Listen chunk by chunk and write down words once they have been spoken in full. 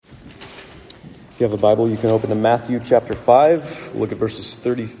If you have a Bible, you can open to Matthew chapter 5. We'll look at verses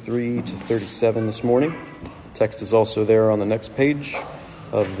 33 to 37 this morning. The text is also there on the next page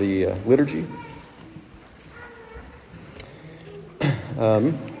of the liturgy. Well,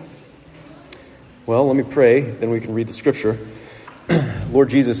 let me pray, then we can read the scripture. Lord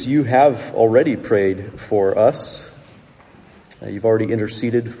Jesus, you have already prayed for us. You've already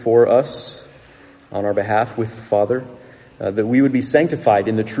interceded for us on our behalf with the Father, that we would be sanctified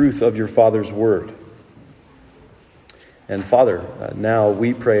in the truth of your Father's word. And Father, now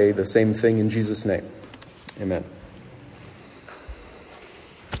we pray the same thing in Jesus' name. Amen.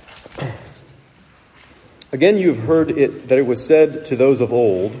 Again, you have heard that it was said to those of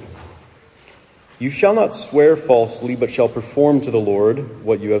old, "You shall not swear falsely, but shall perform to the Lord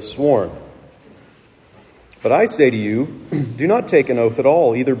what you have sworn." But I say to you, do not take an oath at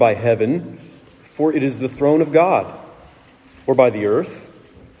all, either by heaven, for it is the throne of God, or by the earth,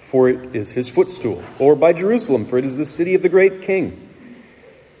 for it is his footstool, or by Jerusalem, for it is the city of the great king.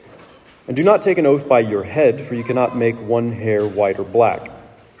 And do not take an oath by your head, for you cannot make one hair white or black.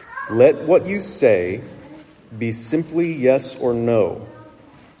 Let what you say be simply yes or no.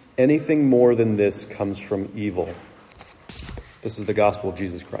 Anything more than this comes from evil. This is the gospel of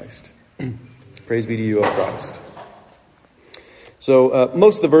Jesus Christ. Praise be to you, O Christ. So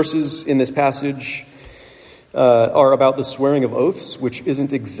most of the verses in this passage are about the swearing of oaths, which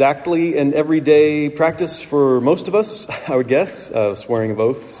isn't exactly an everyday practice for most of us, I would guess, swearing of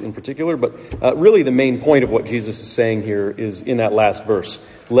oaths in particular. But really the main point of what Jesus is saying here is in that last verse.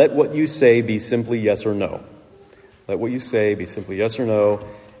 Let what you say be simply yes or no. Let what you say be simply yes or no.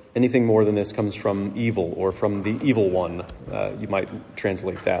 Anything more than this comes from evil, or from the evil one. You might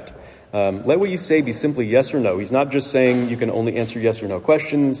translate that. Let what you say be simply yes or no. He's not just saying you can only answer yes or no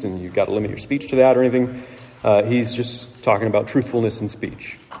questions and you've got to limit your speech to that or anything. He's just talking about truthfulness in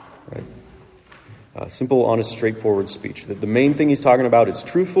speech. Right? Simple, honest, straightforward speech. The main thing he's talking about is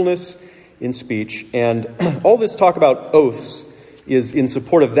truthfulness in speech. And all this talk about oaths is in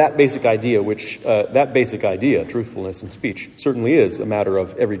support of that basic idea, which truthfulness in speech, certainly is a matter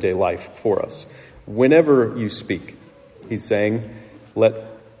of everyday life for us. Whenever you speak, he's saying, let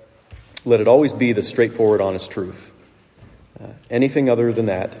it always be the straightforward, honest truth. Anything other than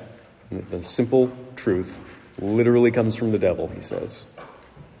that, the simple truth, literally comes from the devil, he says.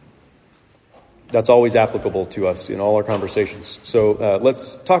 That's always applicable to us in all our conversations. So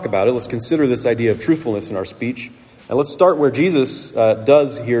let's talk about it. Let's consider this idea of truthfulness in our speech. And let's start where Jesus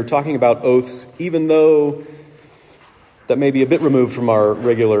does here, talking about oaths, even though that may be a bit removed from our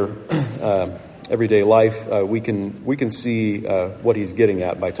regular everyday life. We can see what he's getting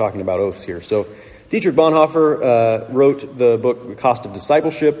at by talking about oaths here. So Dietrich Bonhoeffer wrote the book The Cost of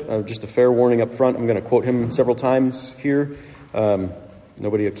Discipleship. Just a fair warning up front, I'm going to quote him several times here.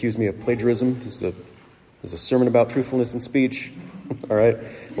 Nobody accused me of plagiarism. This is a sermon about truthfulness in speech. All right.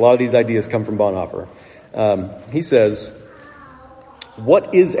 A lot of these ideas come from Bonhoeffer. He says,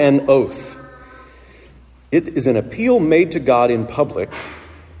 "What is an oath? It is an appeal made to God in public,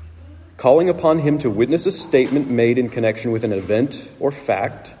 calling upon him to witness a statement made in connection with an event or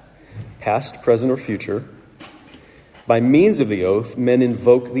fact, past, present, or future. By means of the oath, men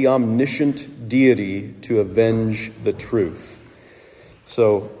invoke the omniscient deity to avenge the truth."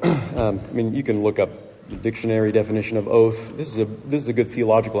 So, you can look up the dictionary definition of oath. This is a good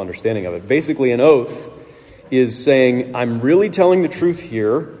theological understanding of it. Basically, an oath is saying, I'm really telling the truth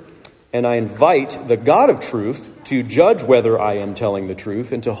here, and I invite the God of truth to judge whether I am telling the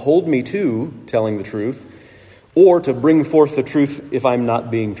truth and to hold me to telling the truth, or to bring forth the truth if I'm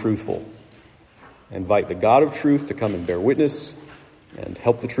not being truthful. Invite the God of truth to come and bear witness and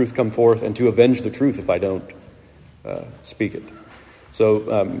help the truth come forth, and to avenge the truth if I don't speak it.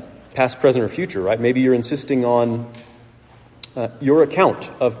 So, past, present, or future, right? Maybe you're insisting on your account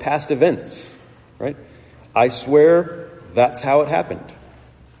of past events, right? I swear that's how it happened.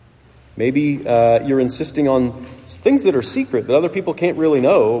 Maybe you're insisting on things that are secret that other people can't really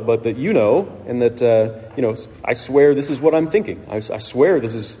know, but that you know, and that, I swear this is what I'm thinking. I swear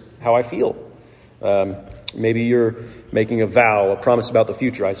this is how I feel. Maybe you're making a vow, a promise about the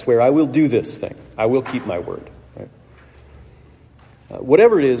future. I swear I will do this thing. I will keep my word.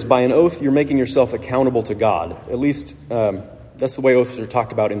 Whatever it is, by an oath, you're making yourself accountable to God. At least that's the way oaths are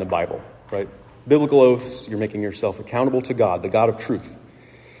talked about in the Bible, right? Biblical oaths, you're making yourself accountable to God, the God of truth.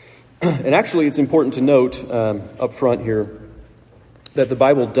 And actually, it's important to note up front here that the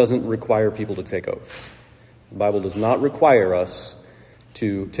Bible doesn't require people to take oaths. The Bible does not require us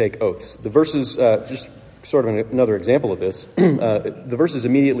to take oaths. The verses, just sort of another example of this, the verses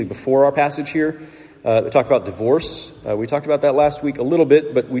immediately before our passage here, They talk about divorce. We talked about that last week a little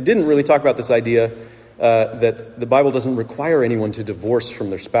bit, but we didn't really talk about this idea that the Bible doesn't require anyone to divorce from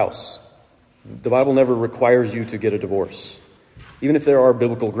their spouse. The Bible never requires you to get a divorce. Even if there are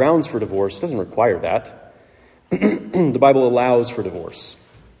biblical grounds for divorce, it doesn't require that. The Bible allows for divorce.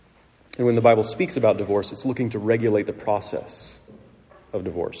 And when the Bible speaks about divorce, it's looking to regulate the process of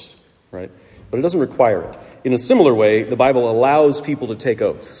divorce, right? But it doesn't require it. In a similar way, the Bible allows people to take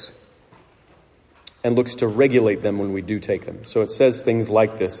oaths and looks to regulate them when we do take them. So it says things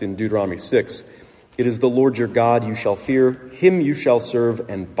like this in Deuteronomy 6. It is the Lord your God you shall fear, him you shall serve,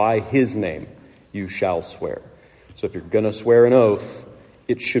 and by his name you shall swear. So if you're going to swear an oath,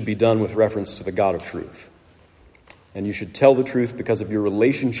 it should be done with reference to the God of truth. And you should tell the truth because of your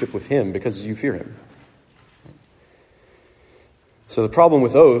relationship with him, because you fear him. So the problem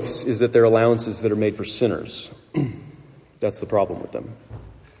with oaths is that they're allowances that are made for sinners. That's the problem with them.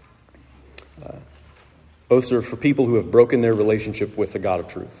 Oaths are for people who have broken their relationship with the God of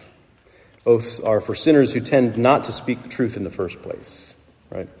truth. Oaths are for sinners who tend not to speak the truth in the first place,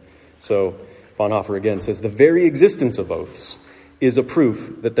 right? So Bonhoeffer again says, the very existence of oaths is a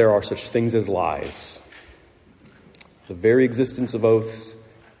proof that there are such things as lies. The very existence of oaths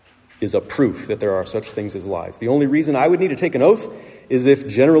is a proof that there are such things as lies. The only reason I would need to take an oath is if,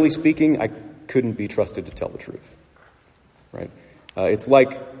 generally speaking, I couldn't be trusted to tell the truth, right? It's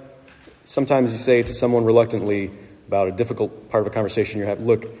like sometimes you say to someone reluctantly about a difficult part of a conversation you have,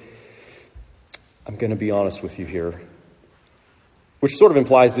 look, I'm going to be honest with you here, which sort of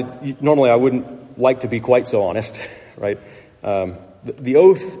implies that normally I wouldn't like to be quite so honest, right? The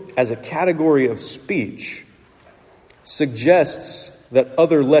oath as a category of speech suggests that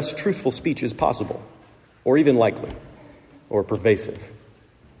other less truthful speech is possible, or even likely, or pervasive.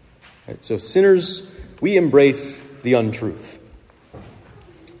 Right? So sinners, we embrace the untruth.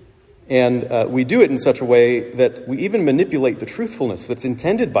 And we do it in such a way that we even manipulate the truthfulness that's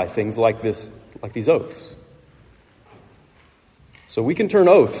intended by things like this, like these oaths. So we can turn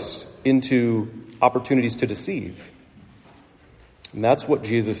oaths into opportunities to deceive. And that's what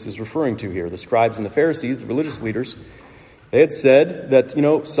Jesus is referring to here. The scribes and the Pharisees, the religious leaders, they had said that,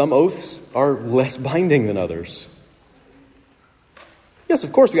 some oaths are less binding than others. Yes,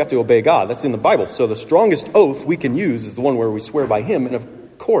 of course we have to obey God. That's in the Bible. So the strongest oath we can use is the one where we swear by him. And of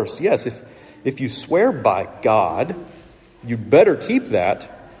course, yes, if you swear by God, you better keep that.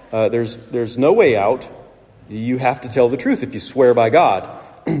 There's no way out. You have to tell the truth if you swear by God.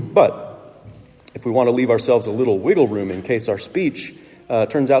 But if we want to leave ourselves a little wiggle room in case our speech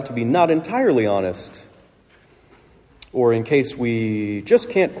turns out to be not entirely honest, or in case we just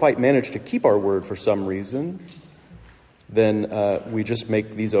can't quite manage to keep our word for some reason, then we just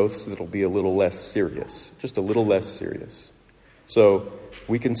make these oaths that'll be a little less serious, just a little less serious. So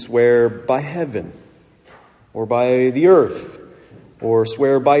we can swear by heaven, or by the earth, or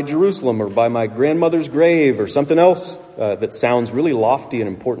swear by Jerusalem, or by my grandmother's grave, or something else that sounds really lofty and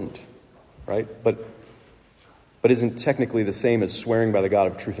important, right? But isn't technically the same as swearing by the God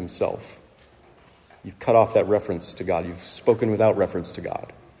of truth himself. You've cut off that reference to God. You've spoken without reference to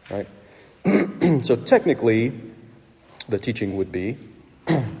God, right? So technically, the teaching would be,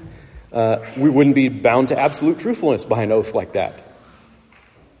 we wouldn't be bound to absolute truthfulness by an oath like that.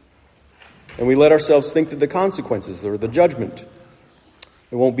 And we let ourselves think that the consequences or the judgment,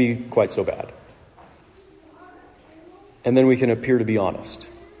 it won't be quite so bad. And then we can appear to be honest.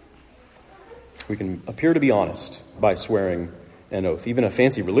 We can appear to be honest by swearing an oath, even a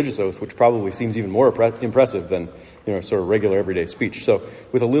fancy religious oath, which probably seems even more impressive than sort of regular everyday speech. So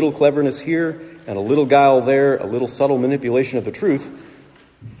with a little cleverness here and a little guile there, a little subtle manipulation of the truth,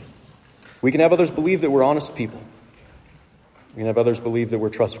 we can have others believe that we're honest people. We can have others believe that we're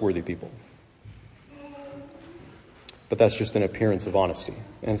trustworthy people. But that's just an appearance of honesty.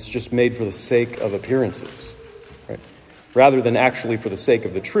 And it's just made for the sake of appearances, right? Rather than actually for the sake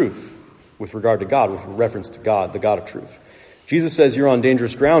of the truth with regard to God, with reference to God, the God of truth. Jesus says you're on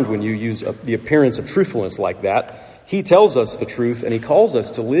dangerous ground when you use the appearance of truthfulness like that. He tells us the truth, and he calls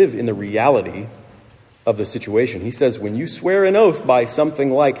us to live in the reality of the situation. He says when you swear an oath by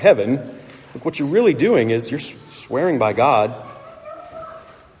something like heaven, look, what you're really doing is you're swearing by God,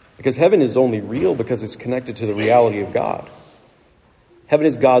 because heaven is only real because it's connected to the reality of God. Heaven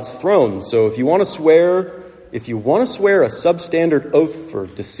is God's throne. So if you want to swear a substandard oath for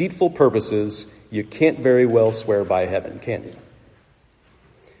deceitful purposes, you can't very well swear by heaven, can you?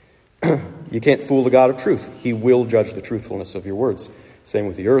 You can't fool the God of truth. He will judge the truthfulness of your words. Same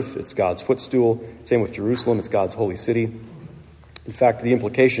with the earth, it's God's footstool. Same with Jerusalem, it's God's holy city. In fact, the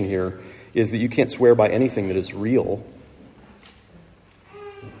implication here is that you can't swear by anything that is real.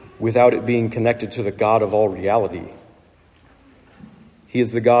 without it being connected to the God of all reality. He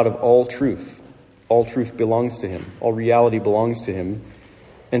is the God of all truth. All truth belongs to him. All reality belongs to him.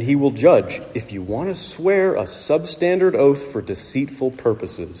 And he will judge if you want to swear a substandard oath for deceitful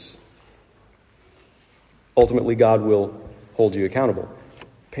purposes. Ultimately, God will hold you accountable.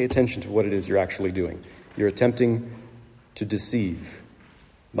 Pay attention to what it is you're actually doing. You're attempting to deceive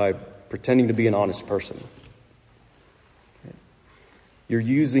by pretending to be an honest person. You're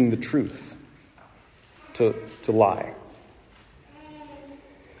using the truth to lie.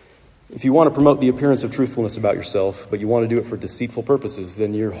 If you want to promote the appearance of truthfulness about yourself, but you want to do it for deceitful purposes,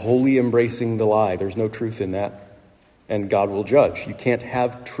 then you're wholly embracing the lie. There's no truth in that, and God will judge. You can't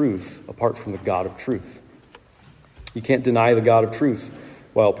have truth apart from the God of truth. You can't deny the God of truth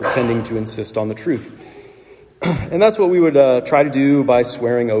while pretending to insist on the truth. And that's what we would try to do by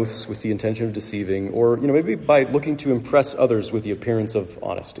swearing oaths with the intention of deceiving, or maybe by looking to impress others with the appearance of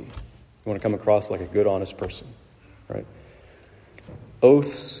honesty. You want to come across like a good, honest person, right?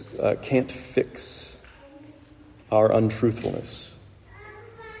 Oaths can't fix our untruthfulness.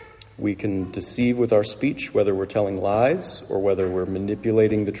 We can deceive with our speech, whether we're telling lies or whether we're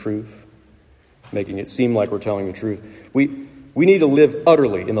manipulating the truth, making it seem like we're telling the truth. We need to live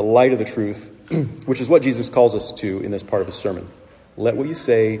utterly in the light of the truth, which is what Jesus calls us to in this part of his sermon. Let what you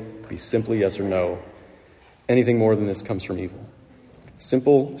say be simply yes or no. Anything more than this comes from evil.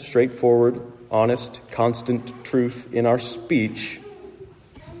 Simple, straightforward, honest, constant truth in our speech,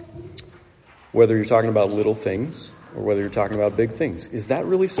 whether you're talking about little things or whether you're talking about big things. Is that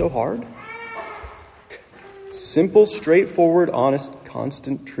really so hard? Simple, straightforward, honest,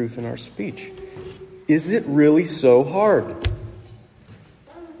 constant truth in our speech. Is it really so hard?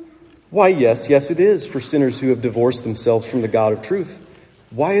 Why, yes it is for sinners who have divorced themselves from the God of truth.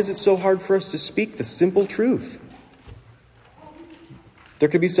 Why is it so hard for us to speak the simple truth? There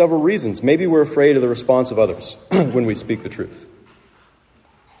could be several reasons. Maybe we're afraid of the response of others when we speak the truth.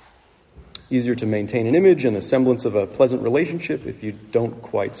 Easier to maintain an image and the semblance of a pleasant relationship if you don't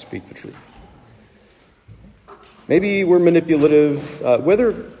quite speak the truth. Maybe we're manipulative,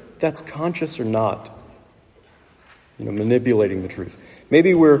 whether that's conscious or not, manipulating the truth.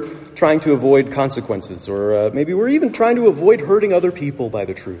 Maybe we're trying to avoid consequences, or maybe we're even trying to avoid hurting other people by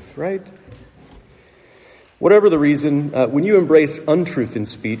the truth, right? Whatever the reason, when you embrace untruth in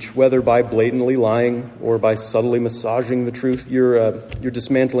speech, whether by blatantly lying or by subtly massaging the truth, you're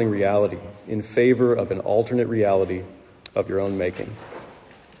dismantling reality in favor of an alternate reality of your own making.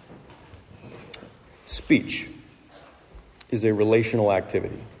 Speech is a relational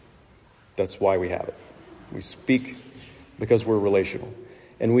activity. That's why we have it. We speak because we're relational.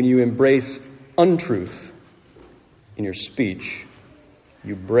 And when you embrace untruth in your speech,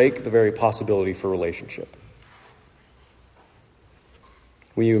 you break the very possibility for relationship.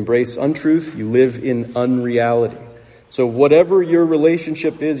 When you embrace untruth, you live in unreality. So whatever your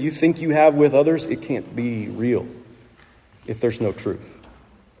relationship is you think you have with others, it can't be real if there's no truth.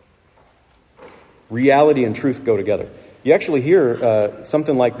 Reality and truth go together. You actually hear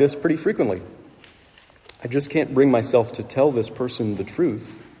something like this pretty frequently. I just can't bring myself to tell this person the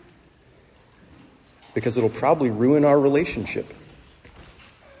truth because it'll probably ruin our relationship.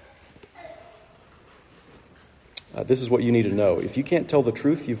 This is what you need to know. If you can't tell the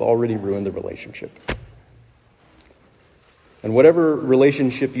truth, you've already ruined the relationship. And whatever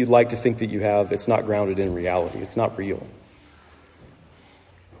relationship you'd like to think that you have, it's not grounded in reality. It's not real.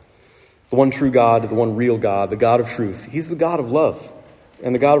 The one true God, the one real God, the God of truth, he's the God of love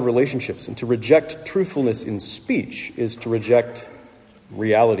and the God of relationships. And to reject truthfulness in speech is to reject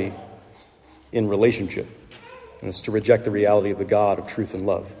reality in relationship. And it's to reject the reality of the God of truth and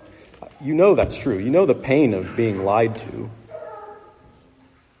love. You know that's true. You know the pain of being lied to.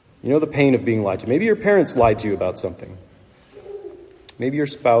 You know the pain of being lied to. Maybe your parents lied to you about something. Maybe your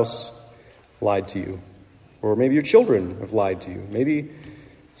spouse lied to you. Or maybe your children have lied to you. Maybe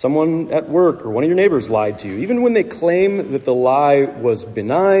someone at work or one of your neighbors lied to you. Even when they claim that the lie was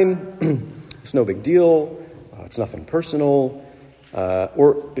benign, it's no big deal, it's nothing personal,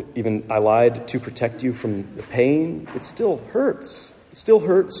 or even I lied to protect you from the pain, it still hurts. It still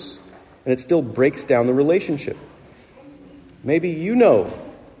hurts, and it still breaks down the relationship. Maybe you know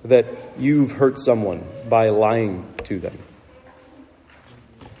that you've hurt someone by lying to them.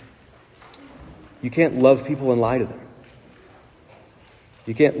 You can't love people and lie to them.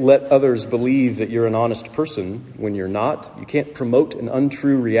 You can't let others believe that you're an honest person when you're not. You can't promote an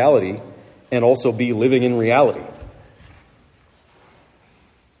untrue reality and also be living in reality.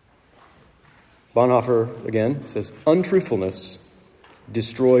 Bonhoeffer, again, says, untruthfulness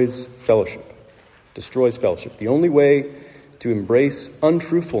destroys fellowship. Destroys fellowship. The only way to embrace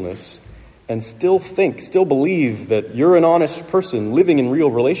untruthfulness and still believe that you're an honest person living in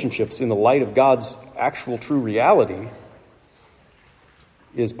real relationships in the light of God's actual true reality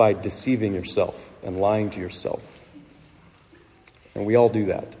is by deceiving yourself and lying to yourself. And we all do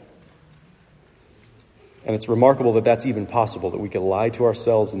that. And it's remarkable that that's even possible, that we can lie to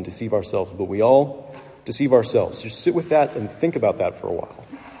ourselves and deceive ourselves, but we all deceive ourselves. Just sit with that and think about that for a while.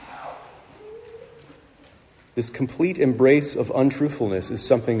 This complete embrace of untruthfulness is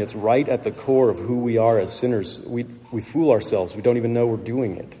something that's right at the core of who we are as sinners. We fool ourselves. We don't even know we're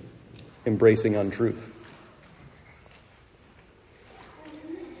doing it, embracing untruth.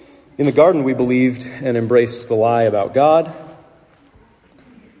 In the garden, we believed and embraced the lie about God.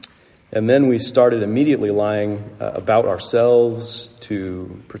 And then we started immediately lying about ourselves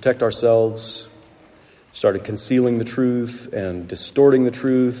to protect ourselves, started concealing the truth and distorting the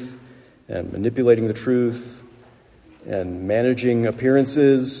truth and manipulating the truth and managing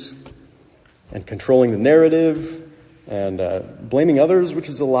appearances and controlling the narrative and blaming others, which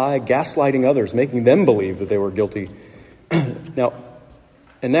is a lie, gaslighting others, making them believe that they were guilty.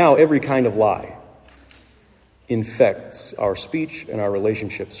 Now every kind of lie infects our speech and our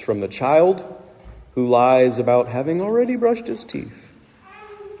relationships, from the child who lies about having already brushed his teeth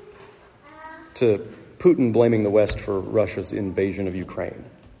to Putin blaming the West for Russia's invasion of Ukraine.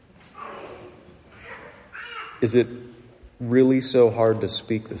 Is it really so hard to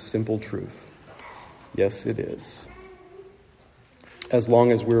speak the simple truth? Yes, it is. As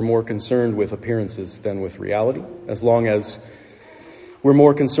long as we're more concerned with appearances than with reality, as long as we're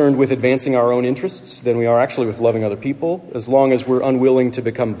more concerned with advancing our own interests than we are actually with loving other people, as long as we're unwilling to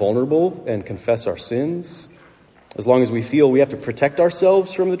become vulnerable and confess our sins, as long as we feel we have to protect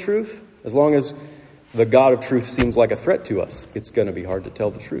ourselves from the truth, as long as the God of truth seems like a threat to us, it's going to be hard to tell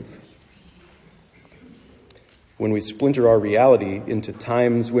the truth. When we splinter our reality into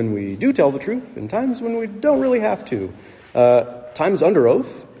times when we do tell the truth and times when we don't really have to, times under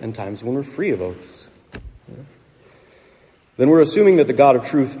oath and times when we're free of oaths, then we're assuming that the God of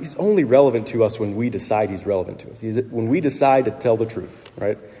truth is only relevant to us when we decide he's relevant to us. When we decide to tell the truth,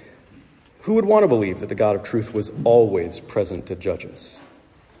 right? Who would want to believe that the God of truth was always present to judge us?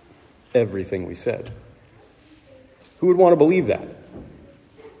 Everything we said. Who would want to believe that?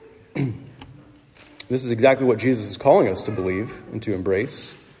 This is exactly what Jesus is calling us to believe and to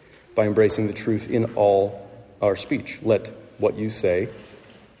embrace by embracing the truth in all our speech. Let what you say,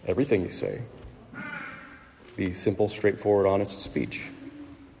 everything you say, be simple, straightforward, honest speech.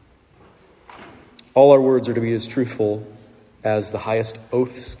 All our words are to be as truthful as the highest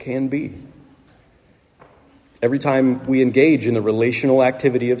oaths can be. Every time we engage in the relational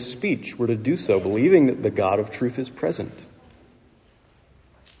activity of speech, we're to do so believing that the God of truth is present.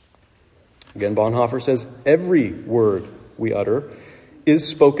 Again, Bonhoeffer says, every word we utter is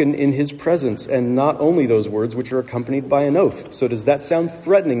spoken in his presence, and not only those words which are accompanied by an oath. So does that sound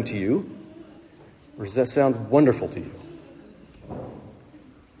threatening to you? Or does that sound wonderful to you?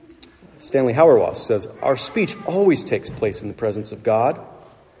 Stanley Hauerwas says, our speech always takes place in the presence of God.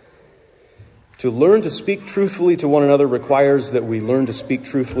 To learn to speak truthfully to one another requires that we learn to speak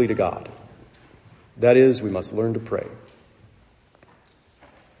truthfully to God. That is, we must learn to pray.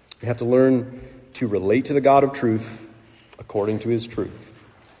 We have to learn to relate to the God of truth according to his truth,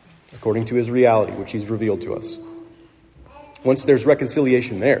 according to his reality, which he's revealed to us. Once there's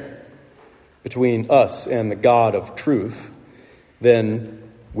reconciliation there between us and the God of truth,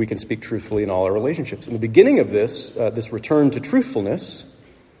 then we can speak truthfully in all our relationships. In the beginning of this return to truthfulness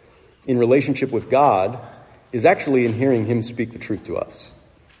in relationship with God is actually in hearing him speak the truth to us.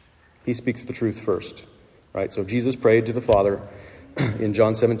 He speaks the truth first, right? So Jesus prayed to the Father in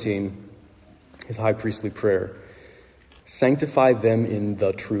John 17, his high priestly prayer, sanctify them in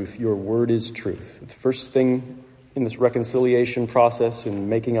the truth. Your word is truth. The first thing in this reconciliation process and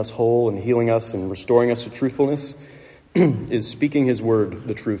making us whole and healing us and restoring us to truthfulness is speaking his word,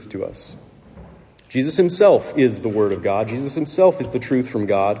 the truth, to us. Jesus himself is the word of God. Jesus himself is the truth from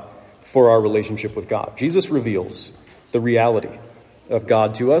God for our relationship with God. Jesus reveals the reality of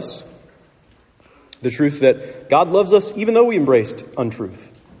God to us, the truth that God loves us even though we embraced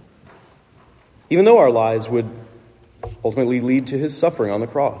untruth, even though our lies would ultimately lead to his suffering on the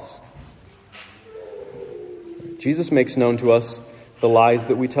cross. Jesus makes known to us the lies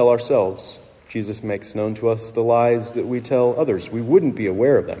that we tell ourselves. Jesus makes known to us the lies that we tell others. We wouldn't be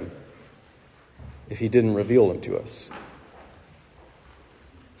aware of them if he didn't reveal them to us.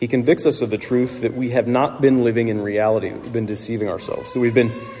 He convicts us of the truth that we have not been living in reality. We've been deceiving ourselves. So we've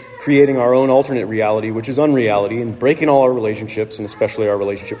been creating our own alternate reality, which is unreality, and breaking all our relationships, and especially our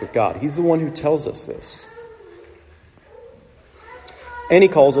relationship with God. He's the one who tells us this. And he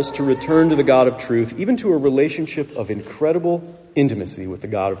calls us to return to the God of truth, even to a relationship of incredible intimacy with the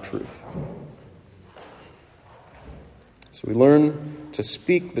God of truth. So we learn to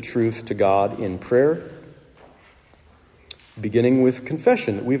speak the truth to God in prayer, beginning with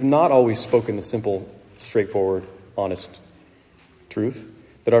confession that we've not always spoken the simple, straightforward, honest truth,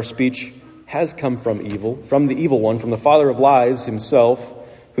 that our speech has come from evil, from the evil one, from the father of lies himself,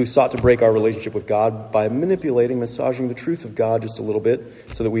 who sought to break our relationship with God by manipulating, massaging the truth of God just a little bit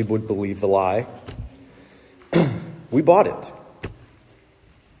so that we would believe the lie. We bought it.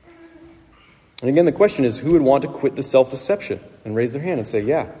 And again, the question is, who would want to quit the self-deception and raise their hand and say,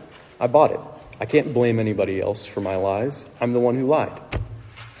 yeah, I bought it. I can't blame anybody else for my lies. I'm the one who lied.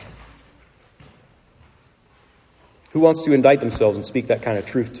 Who wants to indict themselves and speak that kind of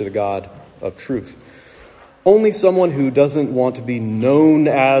truth to the God of truth? Only someone who doesn't want to be known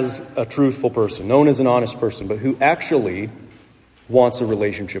as a truthful person, known as an honest person, but who actually wants a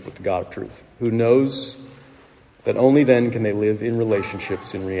relationship with the God of truth, who knows that only then can they live in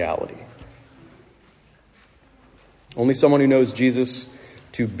relationships in reality. Only someone who knows Jesus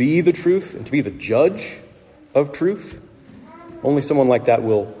to be the truth and to be the judge of truth, only someone like that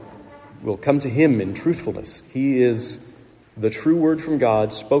will come to him in truthfulness. He is the true word from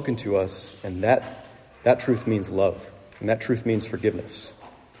God spoken to us, and that truth means love, and that truth means forgiveness.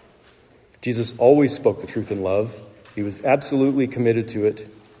 Jesus always spoke the truth in love. He was absolutely committed to it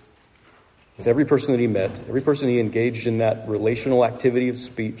with every person that he met, every person he engaged in that relational activity of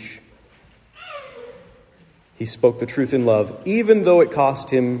speech. He spoke the truth in love, even though it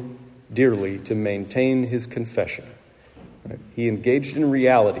cost him dearly to maintain his confession. Right? He engaged in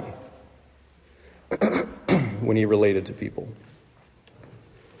reality when he related to people.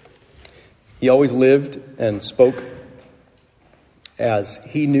 He always lived and spoke as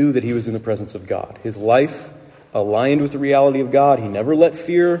he knew that he was in the presence of God. His life aligned with the reality of God. He never let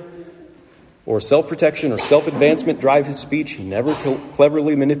fear or self-protection or self-advancement drive his speech. He never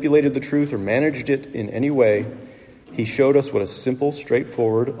cleverly manipulated the truth or managed it in any way. He showed us what a simple,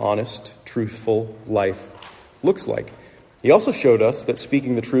 straightforward, honest, truthful life looks like. He also showed us that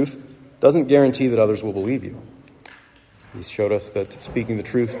speaking the truth doesn't guarantee that others will believe you. He showed us that speaking the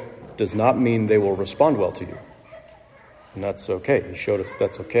truth does not mean they will respond well to you. And that's okay. He showed us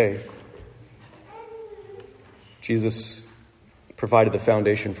that's okay. Jesus provided the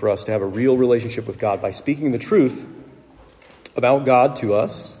foundation for us to have a real relationship with God by speaking the truth about God to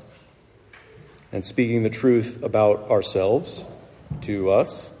us and speaking the truth about ourselves to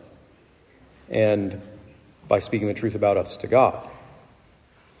us and by speaking the truth about us to God.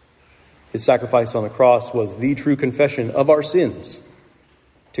 His sacrifice on the cross was the true confession of our sins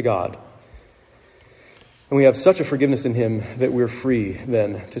to God. And we have such a forgiveness in him that we're free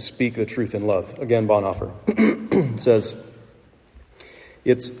then to speak the truth in love. Again, Bonhoeffer says,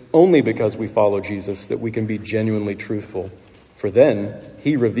 it's only because we follow Jesus that we can be genuinely truthful, for then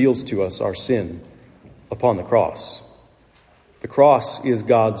he reveals to us our sin upon the cross. The cross is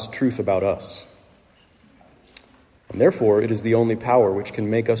God's truth about us. And therefore, it is the only power which can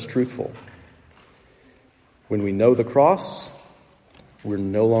make us truthful. When we know the cross, we're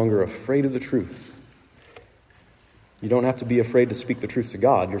no longer afraid of the truth. You don't have to be afraid to speak the truth to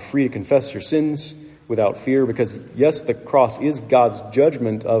God. You're free to confess your sins without fear because, yes, the cross is God's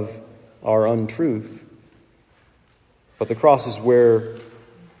judgment of our untruth. But the cross is where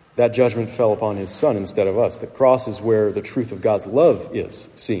that judgment fell upon his son instead of us. The cross is where the truth of God's love is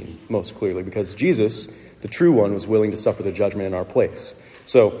seen most clearly because Jesus, the true one, was willing to suffer the judgment in our place.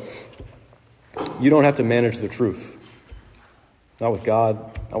 So you don't have to manage the truth. Not with God,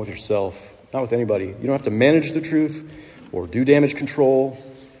 not with yourself, not with anybody. You don't have to manage the truth or do damage control.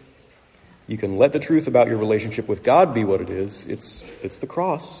 You can let the truth about your relationship with God be what it is. It's the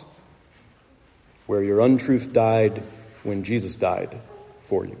cross where your untruth died when Jesus died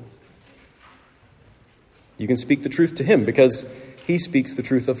for you. You can speak the truth to him because he speaks the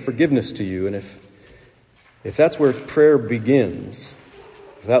truth of forgiveness to you. And if that's where prayer begins,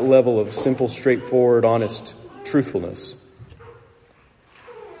 that level of simple, straightforward, honest truthfulness,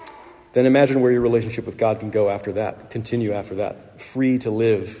 then imagine where your relationship with God can go after that, continue after that, free to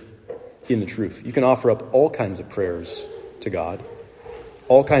live in the truth. You can offer up all kinds of prayers to God,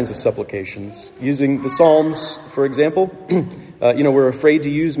 all kinds of supplications, using the Psalms, for example. We're afraid to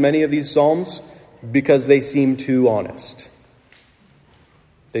use many of these Psalms because they seem too honest.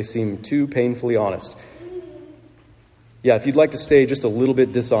 They seem too painfully honest. Yeah, if you'd like to stay just a little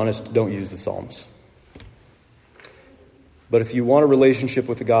bit dishonest, don't use the Psalms. But if you want a relationship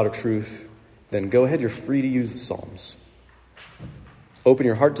with the God of truth, then go ahead, you're free to use the Psalms. Open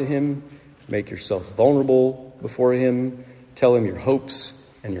your heart to him, make yourself vulnerable before him, Tell him your hopes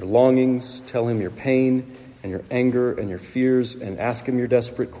and your longings. Tell him your pain and your anger and your fears, and ask him your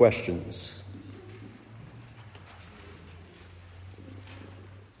desperate questions.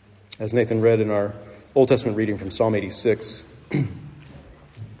 As Nathan read in our Old Testament reading from Psalm 86,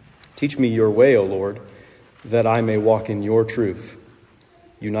 teach me your way, O Lord, that I may walk in your truth.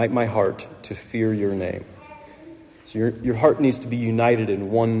 Unite my heart to fear your name. So your heart needs to be united in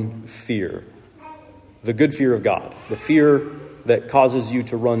one fear, the good fear of God, the fear that causes you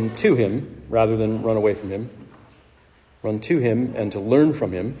to run to him rather than run away from him. Run to him and to learn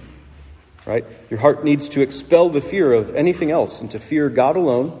from him, right? Your heart needs to expel the fear of anything else and to fear God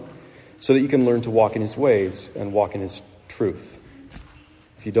alone so that you can learn to walk in his ways and walk in his truth.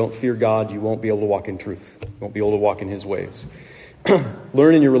 If you don't fear God, you won't be able to walk in truth. You won't be able to walk in his ways.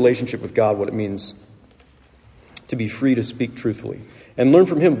 Learn in your relationship with God what it means to be free to speak truthfully. And learn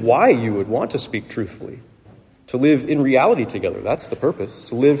from him why you would want to speak truthfully. To live in reality together. That's the purpose.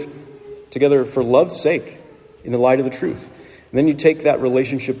 To live together for love's sake in the light of the truth. And then you take that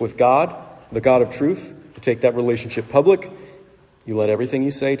relationship with God, the God of truth. You take that relationship public. You let everything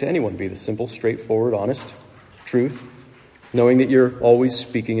you say to anyone be the simple, straightforward, honest truth, knowing that you're always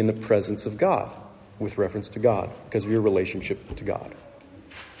speaking in the presence of God, with reference to God, because of your relationship to God.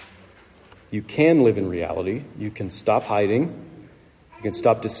 You can live in reality. You can stop hiding. You can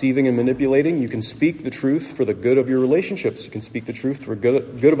stop deceiving and manipulating. You can speak the truth for the good of your relationships. You can speak the truth for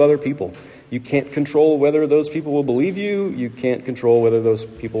good of other people. You can't control whether those people will believe you. You can't control whether those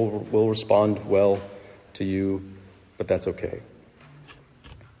people will respond well to you, but that's okay.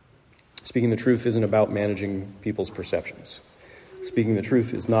 Speaking the truth isn't about managing people's perceptions. Speaking the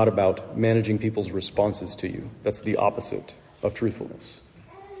truth is not about managing people's responses to you. That's the opposite of truthfulness.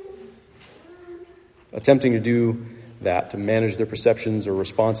 Attempting to do that, to manage their perceptions or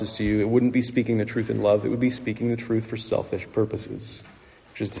responses to you, it wouldn't be speaking the truth in love. It would be speaking the truth for selfish purposes,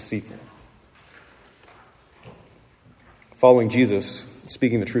 which is deceitful. Following Jesus,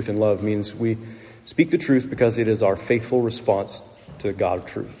 speaking the truth in love, means we speak the truth because it is our faithful response to the God of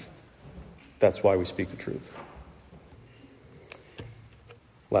truth. That's why we speak the truth.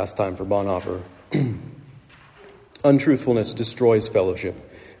 Last time for Bonhoeffer. Untruthfulness destroys fellowship,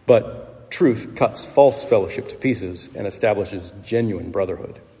 but truth cuts false fellowship to pieces and establishes genuine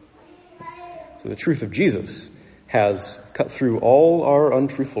brotherhood. So the truth of Jesus has cut through all our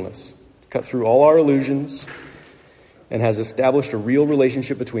untruthfulness, cut through all our illusions, and has established a real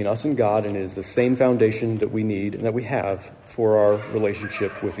relationship between us and God, and it is the same foundation that we need and that we have for our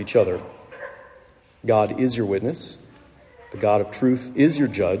relationship with each other. God is your witness. The God of truth is your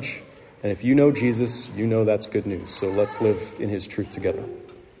judge. And if you know Jesus, you know that's good news. So let's live in his truth together.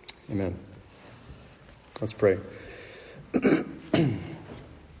 Amen. Let's pray.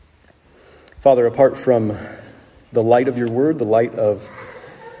 Father, apart from the light of your word, the light of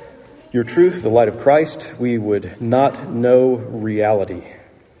your truth, the light of Christ, we would not know reality.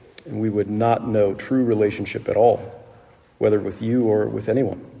 And we would not know true relationship at all, whether with you or with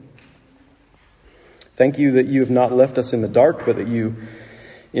anyone. Thank you that you have not left us in the dark, but that you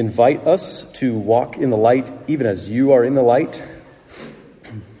invite us to walk in the light even as you are in the light.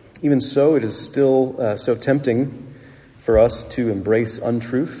 Even so, it is still so tempting for us to embrace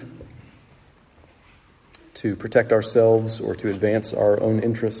untruth, to protect ourselves or to advance our own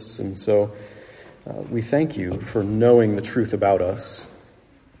interests. And so we thank you for knowing the truth about us,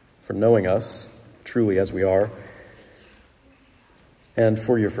 for knowing us truly as we are, and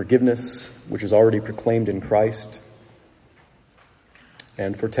for your forgiveness, which is already proclaimed in Christ,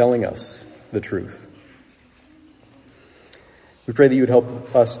 and for telling us the truth. We pray that you would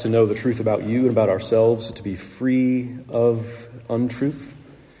help us to know the truth about you and about ourselves, to be free of untruth,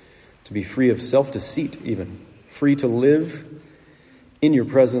 to be free of self-deceit even, free to live in your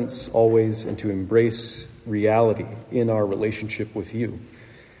presence always and to embrace reality in our relationship with you.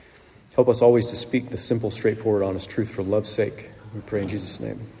 Help us always to speak the simple, straightforward, honest truth for love's sake. We pray in Jesus'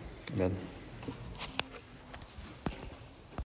 name. Amen.